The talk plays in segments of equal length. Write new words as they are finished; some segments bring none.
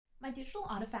Digital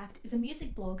Artefact is a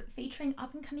music blog featuring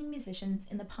up-and-coming musicians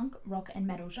in the punk, rock and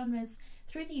metal genres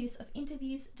through the use of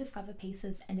interviews, discover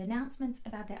pieces and announcements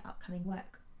about their upcoming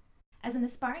work. As an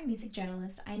aspiring music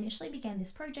journalist, I initially began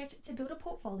this project to build a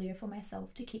portfolio for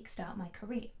myself to kickstart my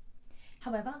career.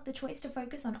 However, the choice to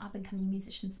focus on up-and-coming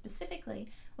musicians specifically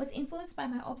was influenced by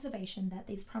my observation that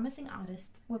these promising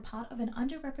artists were part of an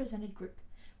underrepresented group,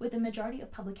 with the majority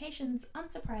of publications,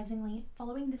 unsurprisingly,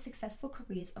 following the successful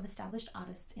careers of established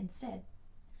artists instead.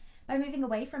 By moving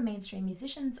away from mainstream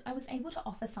musicians, I was able to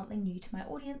offer something new to my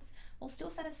audience while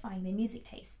still satisfying their music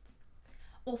tastes.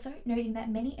 Also, noting that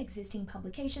many existing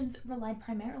publications relied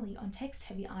primarily on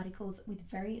text-heavy articles with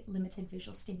very limited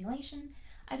visual stimulation,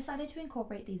 I decided to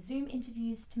incorporate these Zoom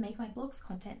interviews to make my blog's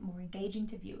content more engaging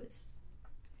to viewers.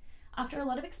 After a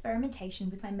lot of experimentation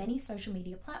with my many social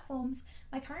media platforms,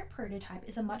 my current prototype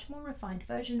is a much more refined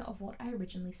version of what I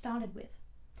originally started with.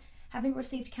 Having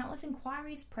received countless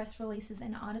inquiries, press releases,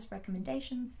 and artist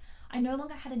recommendations, I no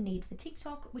longer had a need for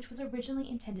TikTok, which was originally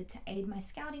intended to aid my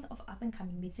scouting of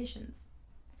up-and-coming musicians.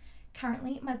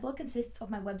 Currently, my blog consists of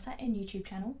my website and YouTube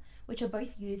channel, which are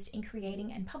both used in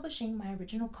creating and publishing my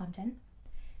original content,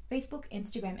 Facebook,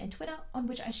 Instagram, and Twitter, on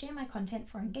which I share my content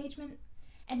for engagement,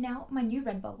 and now my new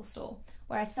Redbubble store,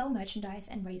 where I sell merchandise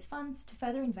and raise funds to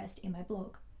further invest in my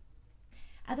blog.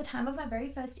 At the time of my very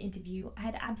first interview, I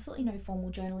had absolutely no formal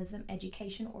journalism,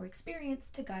 education, or experience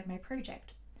to guide my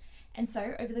project. And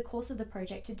so, over the course of the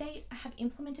project to date, I have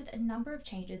implemented a number of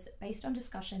changes based on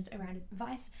discussions around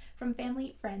advice from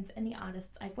family, friends, and the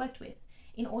artists I've worked with,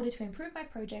 in order to improve my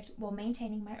project while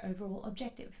maintaining my overall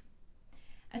objective.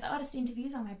 As artist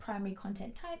interviews are my primary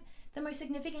content type, the most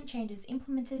significant changes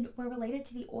implemented were related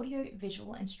to the audio,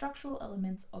 visual, and structural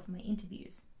elements of my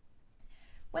interviews.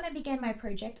 When I began my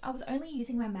project, I was only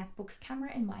using my MacBook's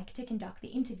camera and mic to conduct the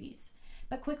interviews,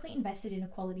 but quickly invested in a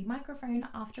quality microphone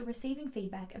after receiving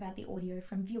feedback about the audio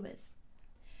from viewers.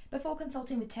 Before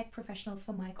consulting with tech professionals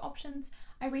for mic options,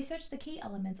 I researched the key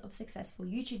elements of successful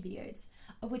YouTube videos,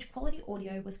 of which quality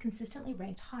audio was consistently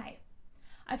ranked high.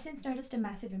 I've since noticed a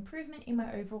massive improvement in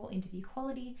my overall interview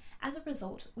quality as a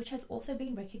result, which has also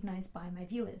been recognised by my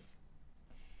viewers.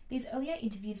 These earlier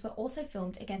interviews were also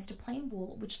filmed against a plain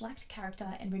wall which lacked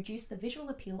character and reduced the visual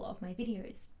appeal of my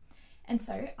videos. And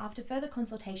so, after further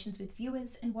consultations with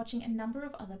viewers and watching a number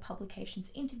of other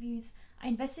publications' interviews, I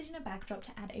invested in a backdrop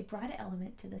to add a brighter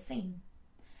element to the scene.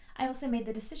 I also made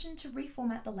the decision to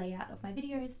reformat the layout of my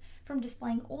videos from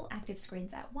displaying all active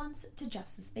screens at once to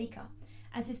just the speaker,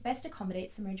 as this best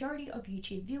accommodates the majority of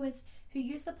YouTube viewers who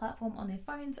use the platform on their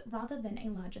phones rather than a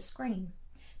larger screen.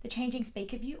 The changing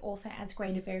speaker view also adds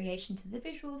greater variation to the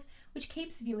visuals, which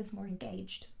keeps viewers more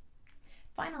engaged.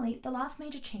 Finally, the last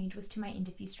major change was to my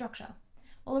interview structure.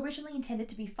 While originally intended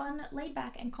to be fun, laid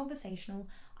back, and conversational,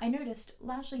 I noticed,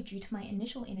 largely due to my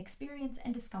initial inexperience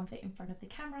and discomfort in front of the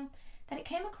camera, that it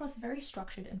came across very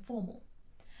structured and formal.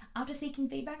 After seeking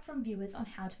feedback from viewers on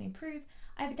how to improve,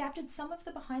 I have adapted some of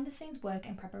the behind-the-scenes work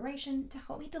and preparation to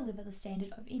help me deliver the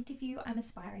standard of interview I'm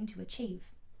aspiring to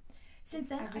achieve. Since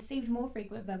then, I've received more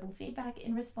frequent verbal feedback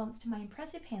in response to my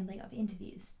impressive handling of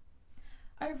interviews.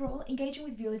 Overall, engaging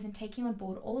with viewers and taking on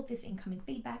board all of this incoming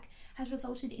feedback has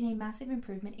resulted in a massive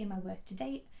improvement in my work to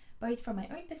date, both from my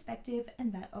own perspective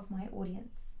and that of my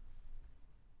audience.